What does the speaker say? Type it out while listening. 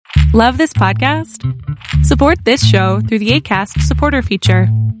Love this podcast? Support this show through the Acast supporter feature.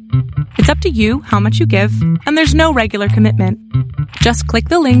 It's up to you how much you give, and there's no regular commitment. Just click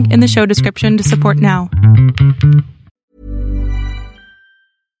the link in the show description to support now.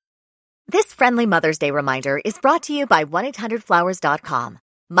 This friendly Mother's Day reminder is brought to you by 1-800-Flowers.com.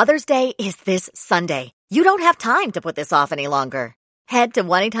 Mother's Day is this Sunday. You don't have time to put this off any longer. Head to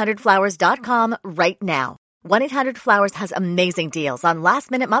 1-800-Flowers.com right now. 1-800-Flowers has amazing deals on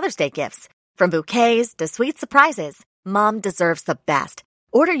last-minute Mother's Day gifts. From bouquets to sweet surprises, Mom deserves the best.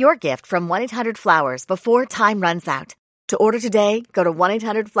 Order your gift from 1-800-Flowers before time runs out. To order today, go to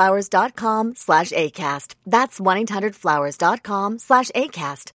 1-800-Flowers.com/ACAST. That's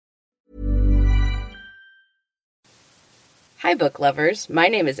 1-800-Flowers.com/ACAST. Hi, book lovers. My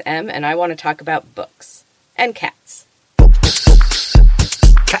name is Em, and I want to talk about books and cats.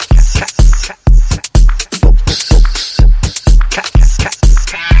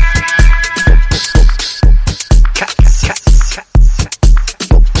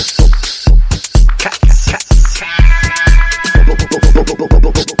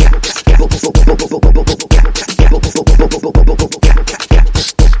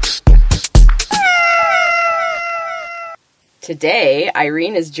 Today,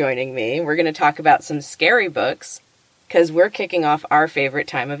 Irene is joining me. We're going to talk about some scary books because we're kicking off our favorite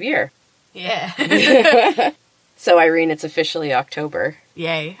time of year. Yeah. So, Irene, it's officially October.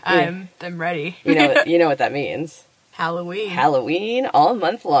 Yay. I'm ready. You know what that means. Halloween. Halloween all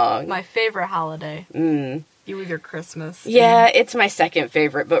month long. My favorite holiday. You with your Christmas. Yeah, it's my second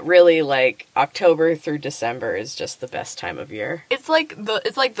favorite, but really, like, October through December is just the best time of year. It's like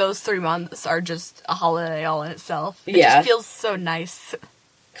those 3 months are just a holiday all in itself. It Yeah. just feels so nice.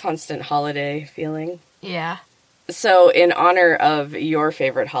 Constant holiday feeling. Yeah. So, in honor of your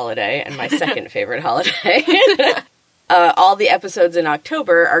favorite holiday and my second favorite holiday, all the episodes in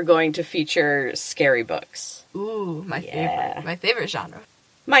October are going to feature scary books. Ooh, my favorite. My favorite genre.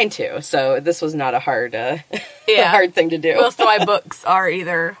 Mine too. So this was not a hard, a Yeah. hard thing to do. Most of my books are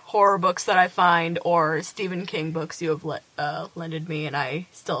either horror books that I find or Stephen King books you have lended me and I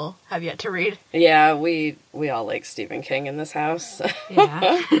still have yet to read. Yeah, we all like Stephen King in this house.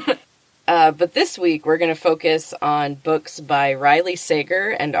 Yeah. But this week we're going to focus on books by Riley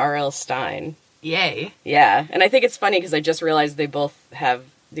Sager and R.L. Stine. Yay. Yeah, and I think it's funny because I just realized they both have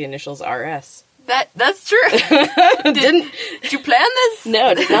the initials R.S. That's true. Did you plan this?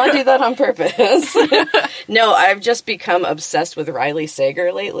 No, did not do that on purpose. No, I've just become obsessed with Riley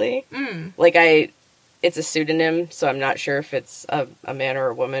Sager lately. Like, it's a pseudonym, so I'm not sure if it's a man or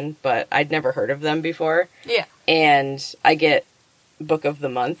a woman, but I'd never heard of them before. Yeah. And I get Book of the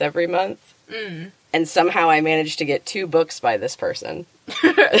Month every month. And somehow I managed to get 2 books by this person.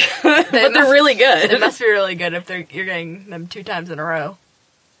 But they're really good. It must be really good if you're getting them 2 times in a row.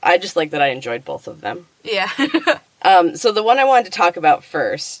 I just like that I enjoyed both of them. Yeah. So the one I wanted to talk about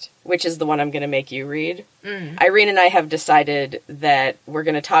first, which is the one I'm going to make you read, Irene and I have decided that we're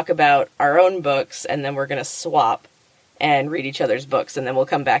going to talk about our own books, and then we're going to swap and read each other's books, and then we'll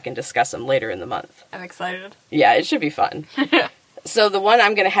come back and discuss them later in the month. I'm excited. Yeah, it should be fun. So the one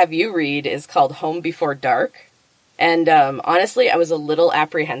I'm going to have you read is called Home Before Dark. And honestly, I was a little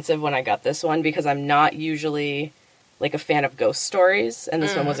apprehensive when I got this one because I'm not usually like a fan of ghost stories, and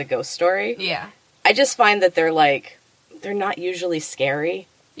this one was a ghost story. Yeah. I just find that they're not usually scary.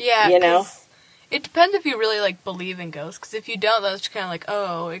 Yeah. You know? It depends if you really, believe in ghosts, because if you don't, that's kind of like,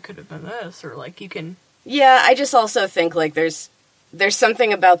 oh, it could have been this, or, you can... Yeah, I just also think, there's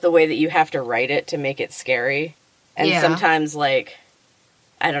something about the way that you have to write it to make it scary. And sometimes, I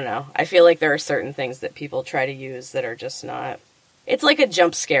don't know. I feel like there are certain things that people try to use that are just not... It's like a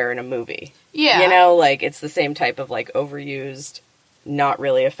jump scare in a movie. Yeah. You know, it's the same type of, overused, not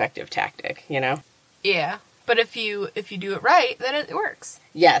really effective tactic, you know? Yeah. But if you do it right, then it works.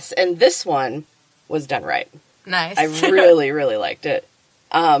 Yes, and this one was done right. Nice. I really, really liked it.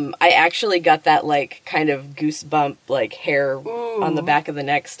 I actually got that, kind of goosebump, hair on the back of the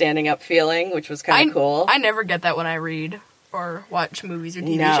neck standing up feeling, which was kind of cool. I never get that when I read or watch movies or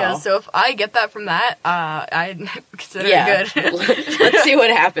TV No. shows, so if I get that from that, I consider it good. Let's see what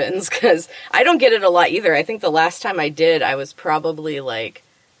happens, because I don't get it a lot either. I think the last time I did, I was probably,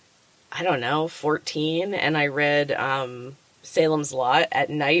 14, and I read Salem's Lot at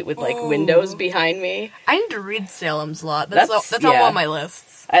night with, windows behind me. I need to read Salem's Lot. That's on one of my lists.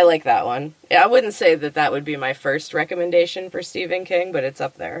 I like that one. I wouldn't say that would be my first recommendation for Stephen King, but it's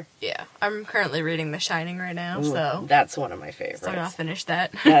up there. Yeah. I'm currently reading The Shining right now, so... That's one of my favorites. So I'm gonna finish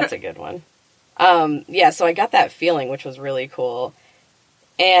that. That's a good one. So I got that feeling, which was really cool.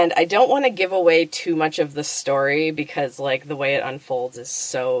 And I don't want to give away too much of the story because, like, the way it unfolds is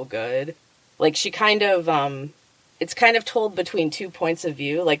so good. Like, she kind of, it's kind of told between two points of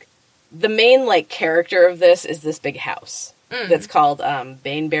view. Like, the main, like, character of this is this big house that's called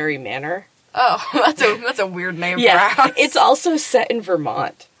Baneberry Manor. Oh, that's a weird name for a Yeah, house. it's also set in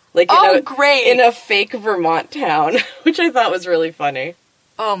Vermont. Like, Great! In a fake Vermont town, which I thought was really funny.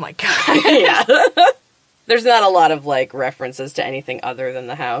 Oh my god. Yeah. There's not a lot of, like, references to anything other than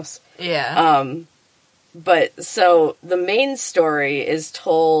the house. Yeah. But, so, the main story is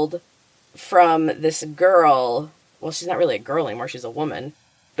told from this girl. Well, she's not really a girl anymore, she's a woman.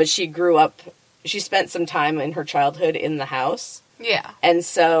 But she grew up, she spent some time in her childhood in the house. Yeah. And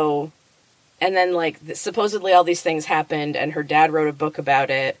so, and then, like, supposedly all these things happened, and her dad wrote a book about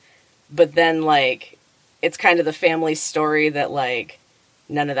it. But then, like, it's kind of the family story that, like,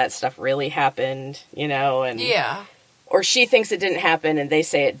 none of that stuff really happened, you know, and... Yeah. Or she thinks it didn't happen, and they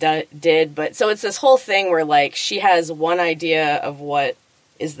say it did, but... So it's this whole thing where, like, she has one idea of what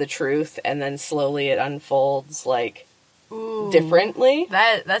is the truth, and then slowly it unfolds, like, differently.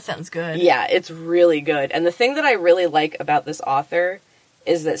 That sounds good. Yeah, it's really good. And the thing that I really like about this author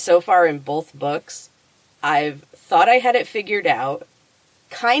is that so far in both books, I've thought I had it figured out,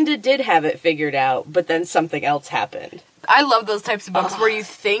 kinda did have it figured out, but then something else happened. I love those types of books where you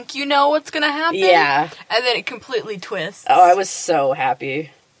think you know what's gonna happen. Yeah. And then it completely twists. Oh, I was so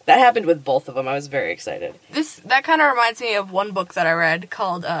happy. That happened with both of them. I was very excited. That kind of reminds me of one book that I read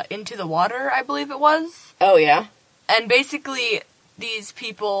called Into the Water, I believe it was. Oh, yeah? And basically, these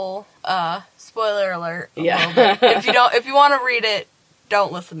people, spoiler alert, a Yeah. little bit. If you want to read it,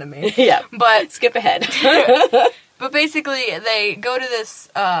 don't listen to me. Yeah. But Skip ahead. But basically, they go to this,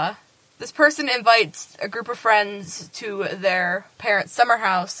 this person invites a group of friends to their parents' summer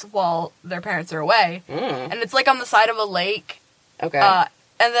house while their parents are away. And it's like on the side of a lake. Okay.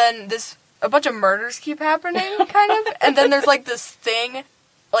 And then a bunch of murders keep happening, kind of. And then there's like this thing,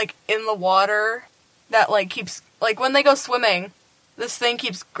 like, in the water that, like, keeps, like, when they go swimming, this thing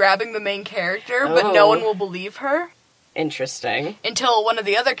keeps grabbing the main character, but no one will believe her. Interesting. Until one of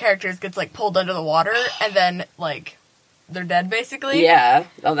the other characters gets, like, pulled under the water, and then, like, they're dead, basically. Yeah.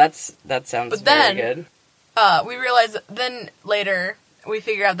 Oh, that sounds very good. We realize, then later, we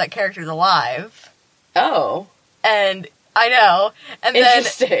figure out that character's alive. Oh. And, I know. And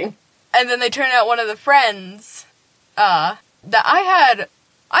Interesting. And then they turn out one of the friends, that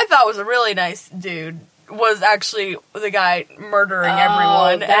I thought was a really nice dude, was actually the guy murdering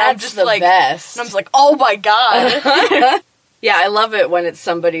everyone. That's and I'm just the like, best. And I'm just like, oh my god. Yeah, I love it when it's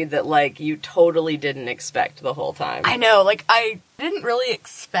somebody that, like, you totally didn't expect the whole time. I know, like, I didn't really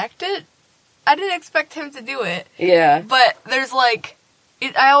expect it. I didn't expect him to do it. Yeah. But there's, like,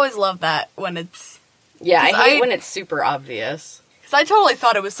 I always love that when it's... Yeah, I hate when it's super obvious. Because I totally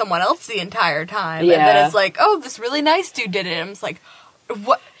thought it was someone else the entire time. Yeah. And then it's like, oh, this really nice dude did it. And I'm just like,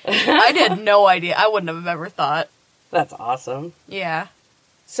 what? I had no idea. I wouldn't have ever thought. That's awesome. Yeah.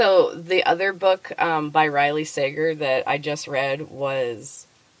 So, the other book by Riley Sager that I just read was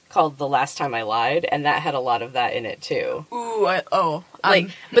called The Last Time I Lied, and that had a lot of that in it, too. Ooh,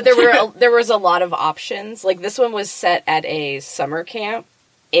 but there was a lot of options. Like, this one was set at a summer camp,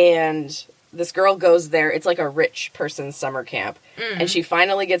 and this girl goes there. It's like a rich person's summer camp, and she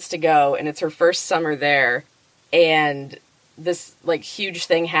finally gets to go, and it's her first summer there, and this, like, huge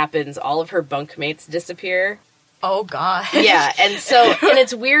thing happens. All of her bunkmates disappear. Oh, God. Yeah, and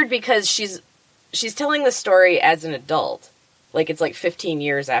it's weird because she's telling the story as an adult. Like, it's like 15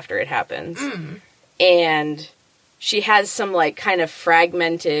 years after it happens. And she has some, like, kind of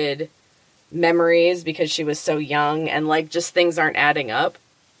fragmented memories because she was so young, and, like, just things aren't adding up.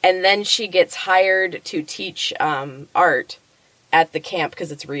 And then she gets hired to teach art at the camp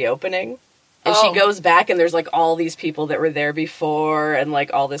because it's reopening. And she goes back, and there's, like, all these people that were there before, and,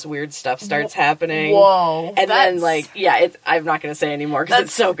 like, all this weird stuff starts happening. Whoa. And then, like, yeah, I'm not going to say anymore, because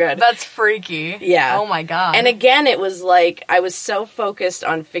it's so good. That's freaky. Yeah. Oh, my God. And again, it was, like, I was so focused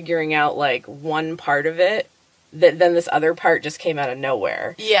on figuring out, like, one part of it, that then this other part just came out of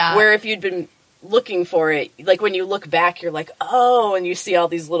nowhere. Yeah. Where if you'd been looking for it, like, when you look back, you're like, oh, and you see all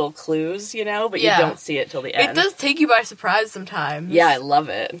these little clues, you know, but you don't see it till the end. It does take you by surprise sometimes. Yeah, I love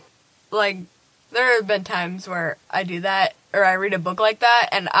it. Like, there have been times where I do that, or I read a book like that,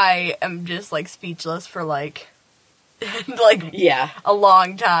 and I am just, like, speechless for, like, a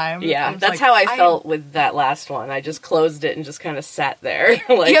long time. Yeah, that's like, how I felt with that last one. I just closed it and just kind of sat there.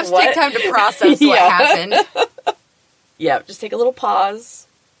 Like, you have to take time to process what happened. Yeah, just take a little pause.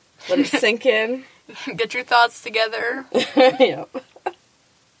 Let it sink in. Get your thoughts together. Yep.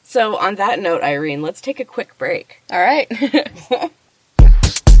 So, on that note, Irene, let's take a quick break. All right.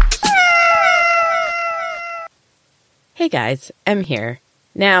 Hey guys, Em here.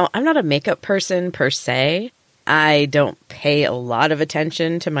 Now, I'm not a makeup person per se. I don't pay a lot of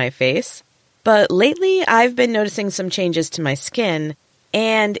attention to my face. But lately, I've been noticing some changes to my skin,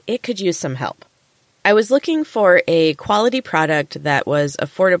 and it could use some help. I was looking for a quality product that was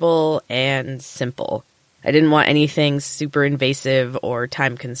affordable and simple. I didn't want anything super invasive or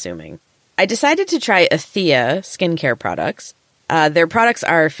time-consuming. I decided to try Athea skincare products. Their products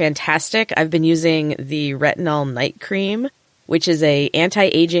are fantastic. I've been using the Retinol Night Cream, which is a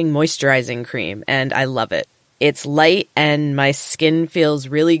anti-aging moisturizing cream, and I love it. It's light, and my skin feels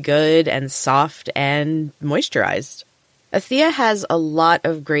really good and soft and moisturized. Athea has a lot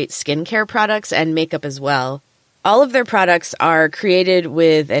of great skincare products and makeup as well. All of their products are created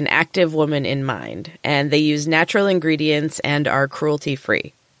with an active woman in mind, and they use natural ingredients and are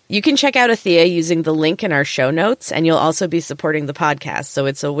cruelty-free. You can check out Athea using the link in our show notes, and you'll also be supporting the podcast, so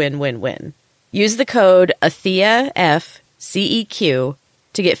it's a win-win-win. Use the code AtheaFCEQ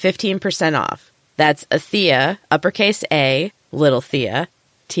to get 15% off. That's Athea, uppercase A, little thea,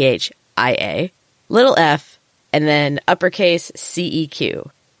 THIA, little f, and then uppercase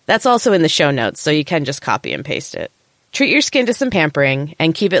CEQ. That's also in the show notes, so you can just copy and paste it. Treat your skin to some pampering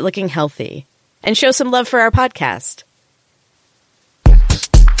and keep it looking healthy. And show some love for our podcast.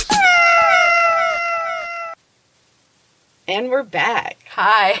 And we're back.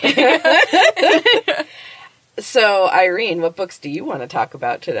 Hi. So, Irene, what books do you want to talk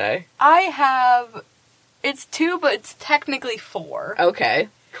about today? I have... It's 2, but it's technically 4. Okay,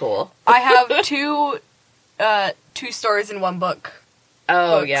 cool. I have two stories in one book.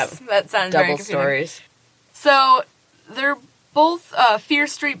 Oh, books. yeah. That sounds very Double confusing. stories. So, they're both Fear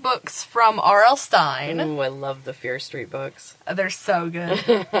Street books from R.L. Stein. Ooh, I love the Fear Street books. They're so good.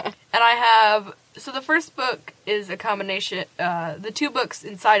 And I have... So the first book is a combination... the 2 books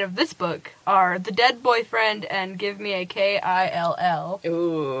inside of this book are The Dead Boyfriend and Give Me a K-I-L-L.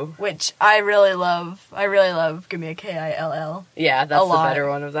 Ooh. Which I really love. I really love Give Me a K-I-L-L. Yeah, that's A the lot. better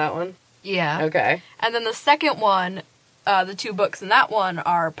one of that one. Yeah. Okay. And then the second one, the 2 books in that one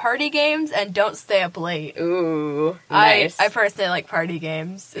are Party Games and Don't Stay Up Late. Ooh, nice. I personally like Party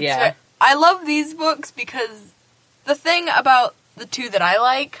Games. Yeah. I love these books because the thing about the 2 that I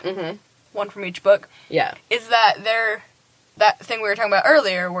like, one from each book, Yeah. is that they're that thing we were talking about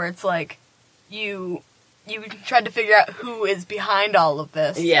earlier where it's like you tried to figure out who is behind all of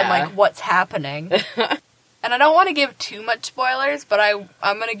this Yeah. and like what's happening. And I don't want to give too much spoilers, but I'm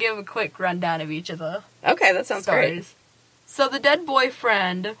going to give a quick rundown of each of the Okay, that sounds stories. great. So the dead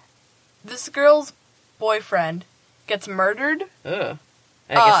boyfriend, this girl's boyfriend gets murdered. Ugh.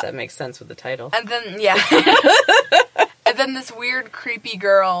 I guess that makes sense with the title. And then, yeah. And then this weird, creepy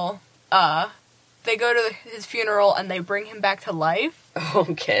girl, they go to his funeral and they bring him back to life.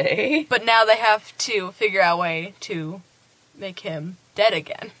 Okay. But now they have to figure out a way to make him dead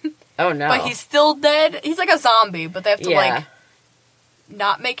again. Oh, no. But he's still dead. He's like a zombie, but they have to, Yeah.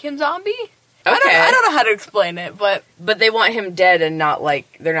 not make him zombie? Okay. I don't know how to explain it, but... But they want him dead and not,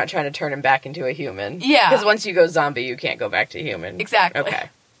 they're not trying to turn him back into a human. Yeah. Because once you go zombie, you can't go back to human. Exactly. Okay.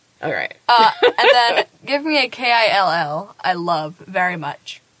 All right. And then Give Me a K-I-L-L, I love very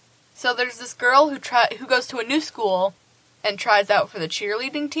much. So there's this girl who goes to a new school and tries out for the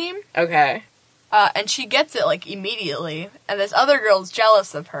cheerleading team. Okay. And she gets it, immediately. And this other girl's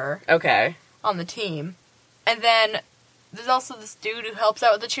jealous of her Okay. on the team. And then there's also this dude who helps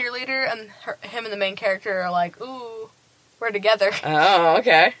out with the cheerleader, and him and the main character are like, ooh, we're together. Oh,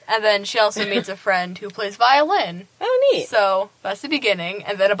 okay. And then she also meets a friend who plays violin. Oh, neat. So, that's the beginning,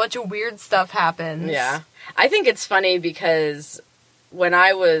 and then a bunch of weird stuff happens. Yeah. I think it's funny because when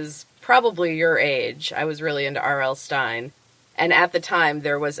I was probably your age, I was really into R.L. Stein. And at the time,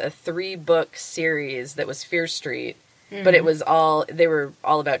 there was a 3-book series that was Fear Street. But it was they were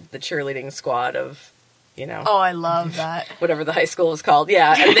all about the cheerleading squad of, Oh, I love that. whatever the high school was called.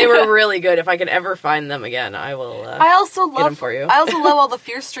 Yeah, and they were really good. If I could ever find them again, I will I also get them for you. I also love all the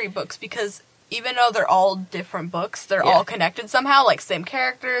Fear Street books because even though they're all different books, they're all connected somehow. Same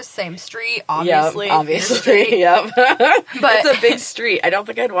characters, same street, obviously. Yep, obviously, yep. But It's a big street. I don't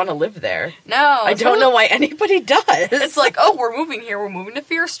think I'd want to live there. no, I don't know why anybody does. It's like, oh, we're moving here. We're moving to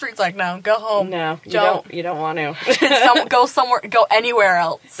Fear Street. It's like, no, go home. No, you don't want to. Go somewhere. Go anywhere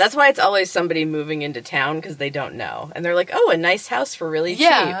else. That's why it's always somebody moving into town because they don't know, and they're like, "Oh, a nice house for really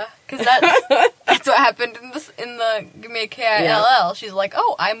yeah, because that's what happened in the Give Me a K-I-L-L. She's like,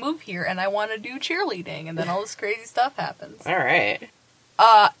 oh, I move here and I want to do cheerleading, and then all this crazy stuff happens. All right.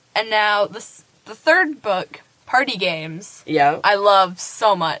 And now the third book, Party Games. Yeah. I love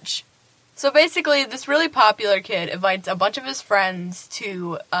so much. So basically, this really popular kid invites a bunch of his friends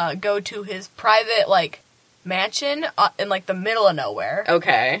to go to his private, mansion in, like, the middle of nowhere.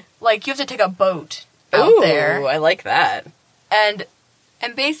 Okay. Like, you have to take a boat out there. Ooh, I like that. And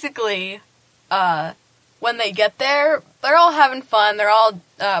basically, when they get there, they're all having fun. They're all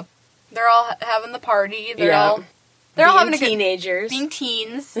having the party. They're all having teenagers. Being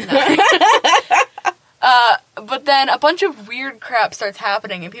teens. No. But then a bunch of weird crap starts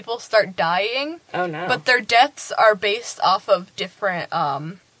happening and people start dying. Oh no. But their deaths are based off of different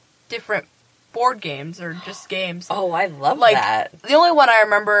board games or just games. Oh, I love like, that. The only one I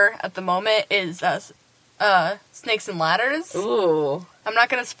remember at the moment is Snakes and Ladders. Ooh. I'm not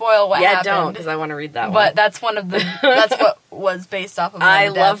going to spoil what happened. Yeah, don't, because I want to read that one. But that's that's what was based off of I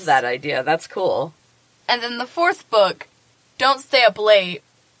the love deaths. that idea. That's cool. And then the fourth book, Don't Stay Up Late,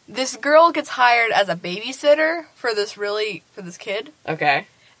 this girl gets hired as a babysitter for this kid. Okay.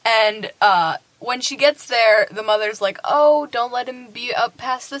 And when she gets there, the mother's like, "Oh, don't let him be up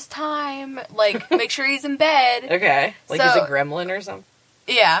past this time. Like, make sure he's in bed." Okay. Like he's a gremlin or something?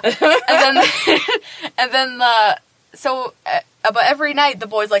 Yeah. But every night the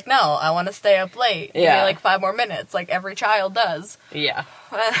boy's like, "No, I want to stay up late. Give me like 5 more minutes," like every child does. Yeah.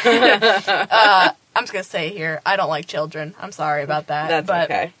 I'm just gonna say here, I don't like children. I'm sorry about that. That's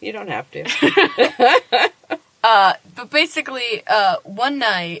okay. You don't have to. But basically, one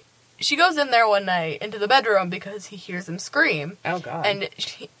night, she goes in there one night into the bedroom because he hears him scream. Oh, God. And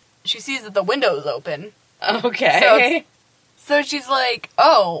she sees that the window's open. Okay. So she's like,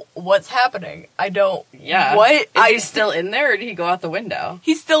 "Oh, what's happening? I don't..." Yeah. What? Is he still in there, or did he go out the window?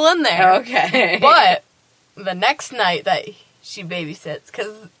 He's still in there. Okay. But the next night that she babysits,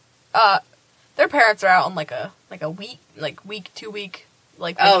 because their parents are out on like a week, 2 week,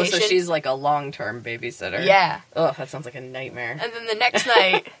 like, vacation. Oh, so she's like a long-term babysitter. Yeah. Oh, that sounds like a nightmare. And then the next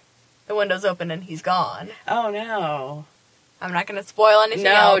night, the window's open and he's gone. Oh, no. I'm not going to spoil anything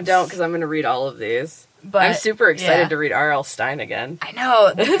else. No, don't, because I'm going to read all of these. But I'm super excited yeah. to read R.L. Stein again. I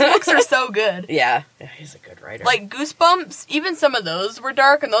know. His books are so good. Yeah, he's a good writer. Like, Goosebumps, even some of those were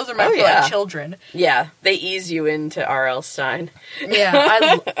dark, and those are meant for, like, children. Yeah, they ease you into R.L. Stein. Yeah,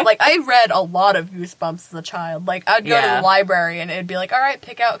 I read a lot of Goosebumps as a child. Like, I'd go to the library, and it'd be like, all right,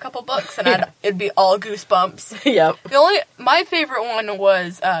 pick out a couple books, and it'd be all Goosebumps. Yep. My favorite one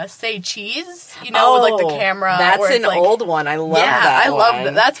was, Say Cheese, with, like, the camera. That's an old one. I love that one. love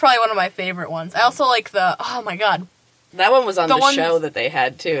that. That's probably one of my favorite ones. I also like oh my god. That one was on the show that they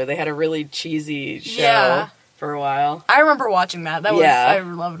had, too. They had a really cheesy show for a while. I remember watching that. I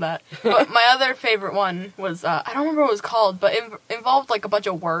loved that. But my other favorite one was, I don't remember what it was called, but it involved, like, a bunch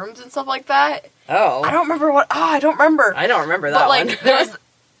of worms and stuff like that. Oh. I don't remember I don't remember. I don't remember that one. But, like, there was...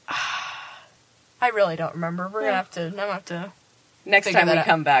 I really don't remember. I'm gonna have to... Next time we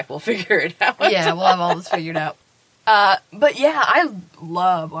come back, we'll figure it out. Yeah, we'll have all this figured out. But yeah, I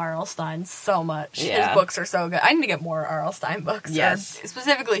love R.L. Stein so much. Yeah. His books are so good. I need to get more R.L. Stein books. Yes.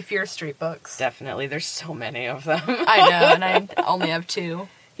 Specifically Fear Street books. Definitely. There's so many of them. I know, and I only have 2.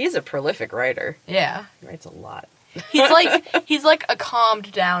 He's a prolific writer. Yeah. He writes a lot. He's like a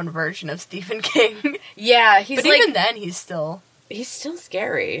calmed down version of Stephen King. Yeah, but even then he's still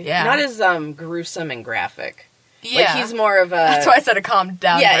scary. Yeah. Not as gruesome and graphic. Yeah. Like, he's more of a... That's why I said a calmed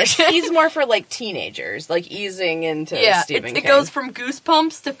down version. He's more for, like, teenagers. Like, easing into Stephen King. It goes from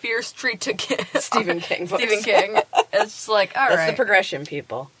Goosebumps to Fear Street to Stephen King books. Stephen King. It's just like, all right. That's the progression,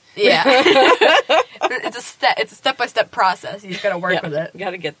 people. Yeah. It's a step-by-step process. You just gotta work with it. You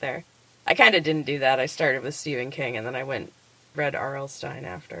gotta get there. I kind of didn't do that. I started with Stephen King, and then I read R.L. Stein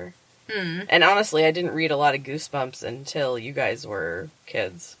after. And honestly, I didn't read a lot of Goosebumps until you guys were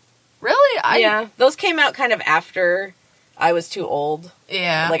kids. Really? Yeah. Those came out kind of after I was too old.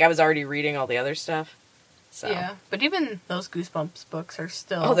 Yeah. Like, I was already reading all the other stuff. So. Yeah. But even those Goosebumps books are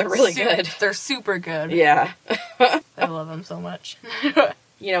still... Oh, they're really good. They're super good. Yeah. I love them so much.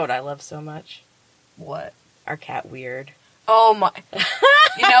 You know what I love so much? What? Our cat Weird. Oh my...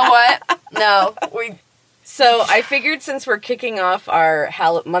 You know what? No. So, I figured since we're kicking off our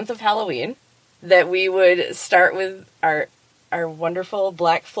month of Halloween, that we would start with our wonderful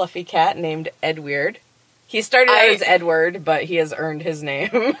black fluffy cat named Ed Weird. He started out as Edward, but he has earned his name.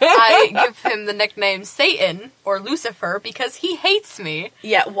 I give him the nickname Satan, or Lucifer, because he hates me.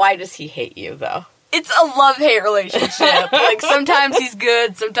 Yeah, why does he hate you, though? It's a love-hate relationship. Like, sometimes he's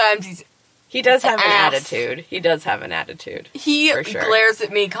good, sometimes he's... He does have an ass. attitude. He does have an attitude. He for sure. glares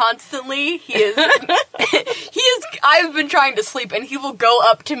at me constantly. He is... I've been trying to sleep, and he will go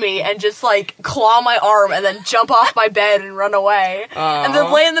up to me and just, like, claw my arm and then jump off my bed and run away. And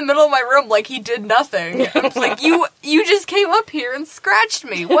then lay in the middle of my room like he did nothing. It's like, you just came up here and scratched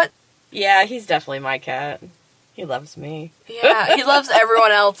me. What? Yeah, he's definitely my cat. He loves me. Yeah, he loves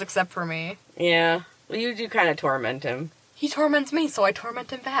everyone else except for me. Yeah. Well, you do kind of torment him. He torments me, so I torment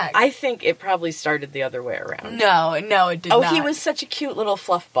him back. I think it probably started the other way around. No, it did not. Oh, he was such a cute little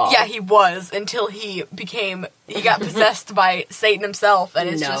fluff ball. Yeah, he was, until he got possessed by Satan himself, and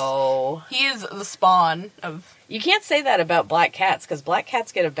it's he is the spawn of... You can't say that about black cats, because black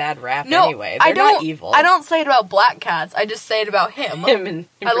cats get a bad rap No, anyway. They're not evil. I don't say it about black cats, I just say it about him. Him in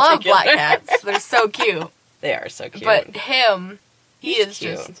I love particular. black cats, they're so cute. They are so cute. But him, He's is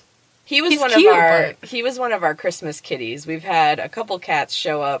cute. just... He was He was one of our Christmas kitties. We've had a couple cats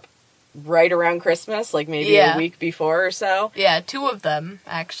show up right around Christmas, like maybe a week before or so. Yeah, 2 of them,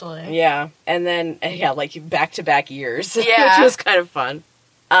 actually. Yeah, and then, like back-to-back years, Yeah. which was kind of fun.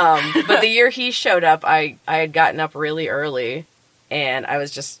 But the year he showed up, I had gotten up really early, and I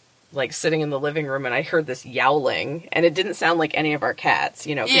was just, like, sitting in the living room, and I heard this yowling, and it didn't sound like any of our cats,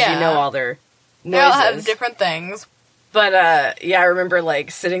 because you know all their noises. They all have different things. But, I remember,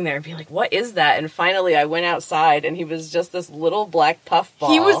 like, sitting there and being like, what is that? And finally I went outside, and he was just this little black puff ball.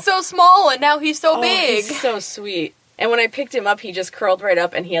 He was so small, and now he's so big. He's so sweet. And when I picked him up, he just curled right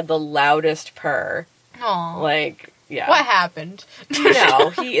up, and he had the loudest purr. Aw. Like, yeah. What happened?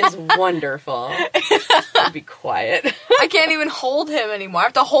 No, he is wonderful. Be quiet. I can't even hold him anymore. I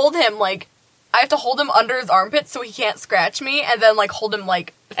have to hold him under his armpits so he can't scratch me, and then, like, hold him,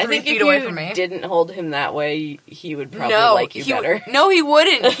 like, 3 feet away from me. If you didn't hold him that way, he would probably like you better. No, he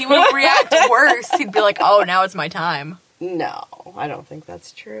wouldn't. He would react worse. He'd be like, oh, now it's my time. No, I don't think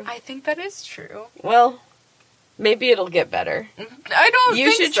that's true. I think that is true. Well, maybe it'll get better. I don't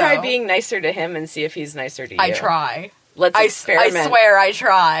You think should try being nicer to him and see if he's nicer to you. I try. Let's experiment. I swear I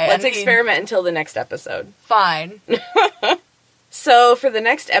try. Let's experiment until the next episode. Fine. So, for the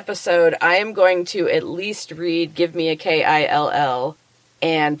next episode, I am going to at least read Give Me a Kill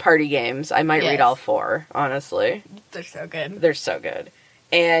and Party Games. I might read all 4, honestly. They're so good. They're so good.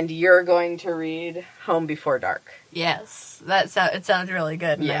 And you're going to read Home Before Dark. Yes, it sounds really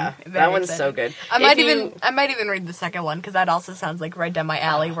good. Yeah, I'm very that one's excited. so good. I might even read the second one, because that also sounds like right down my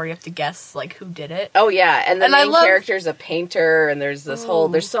alley, where you have to guess like who did it. Oh yeah, and the And I main love- character's a painter, and there's this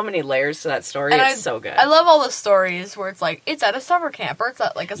there's so many layers to that story. And It's so good. I love all the stories where it's like it's at a summer camp, or it's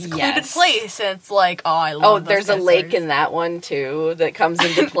at like a secluded place, and it's like, oh, I love. Oh, those there's a kind of lake stories. in that one too that comes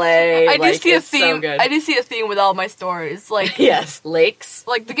into play. I do Like, see a it's theme. So good. I do see a theme with all my stories, like. Yes, lakes.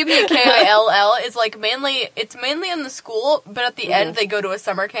 Like, the Give Me a Kill is, like, mainly in the school, but at the end they go to a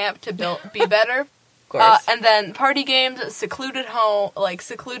summer camp to be better. Of course. And then Party Games, secluded home, like,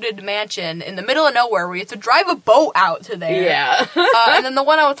 secluded mansion in the middle of nowhere where you have to drive a boat out to there. Yeah. And then the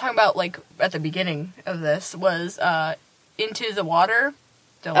one I was talking about, like, at the beginning of this was, Into the Water.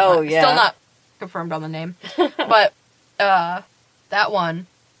 Still not confirmed on the name. But, that one,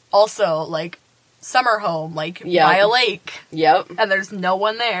 also, like, summer home, like, by a lake. Yep. And there's no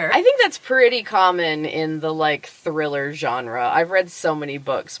one there. I think that's pretty common in the, like, thriller genre. I've read so many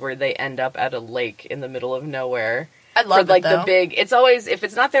books where they end up at a lake in the middle of nowhere. I love for, like, it, though. the big... It's always... If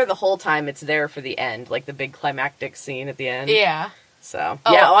it's not there the whole time, it's there for the end. Like, the big climactic scene at the end. Yeah. So,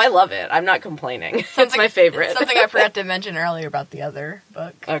 I love it. I'm not complaining. It's my favorite. Something I forgot to mention earlier about the other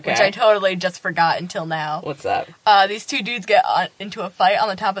book. Okay. Which I totally just forgot until now. What's that? These 2 dudes get into a fight on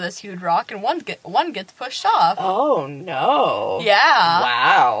the top of this huge rock, and one gets pushed off. Oh, no. Yeah.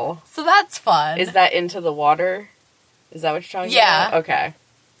 Wow. So that's fun. Is that Into the Water? Is that what you're talking Yeah. about? Okay. I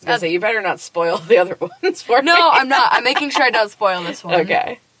was gonna say, you better not spoil the other ones for me. No, I'm not. I'm making sure I don't spoil this one.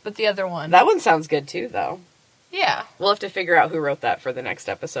 Okay. But the other one. That one sounds good, too, though. Yeah. We'll have to figure out who wrote that for the next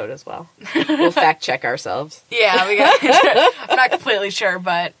episode as well. We'll fact check ourselves. Yeah, we got. I'm not completely sure,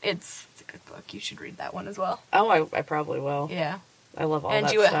 but it's a good book. You should read that one as well. Oh, I probably will. Yeah. I love all And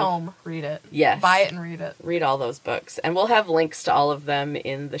that you stuff. at home, read it. Yes. Buy it and read it. Read all those books. And we'll have links to all of them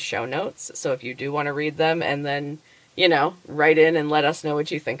in the show notes. So if you do want to read them and then, write in and let us know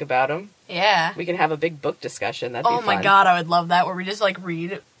what you think about them. Yeah. We can have a big book discussion. That'd be fun. Oh my god, I would love that, where we just, like,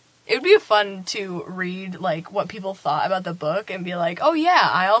 read. It would be fun to read, like, what people thought about the book and be like, oh yeah,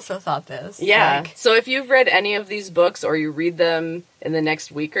 I also thought this. Yeah. Like, So if you've read any of these books or you read them in the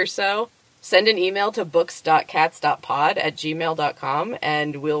next week or so, send an email to books.cats.pod@gmail.com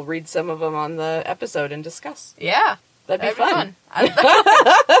and we'll read some of them on the episode and discuss. yeah. That'd be fun.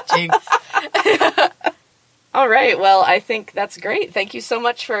 Jinx. All right. Well, I think that's great. Thank you so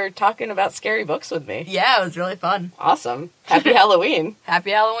much for talking about scary books with me. Yeah, it was really fun. Awesome. Happy Halloween.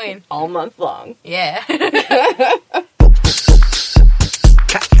 Happy Halloween. All month long. Yeah.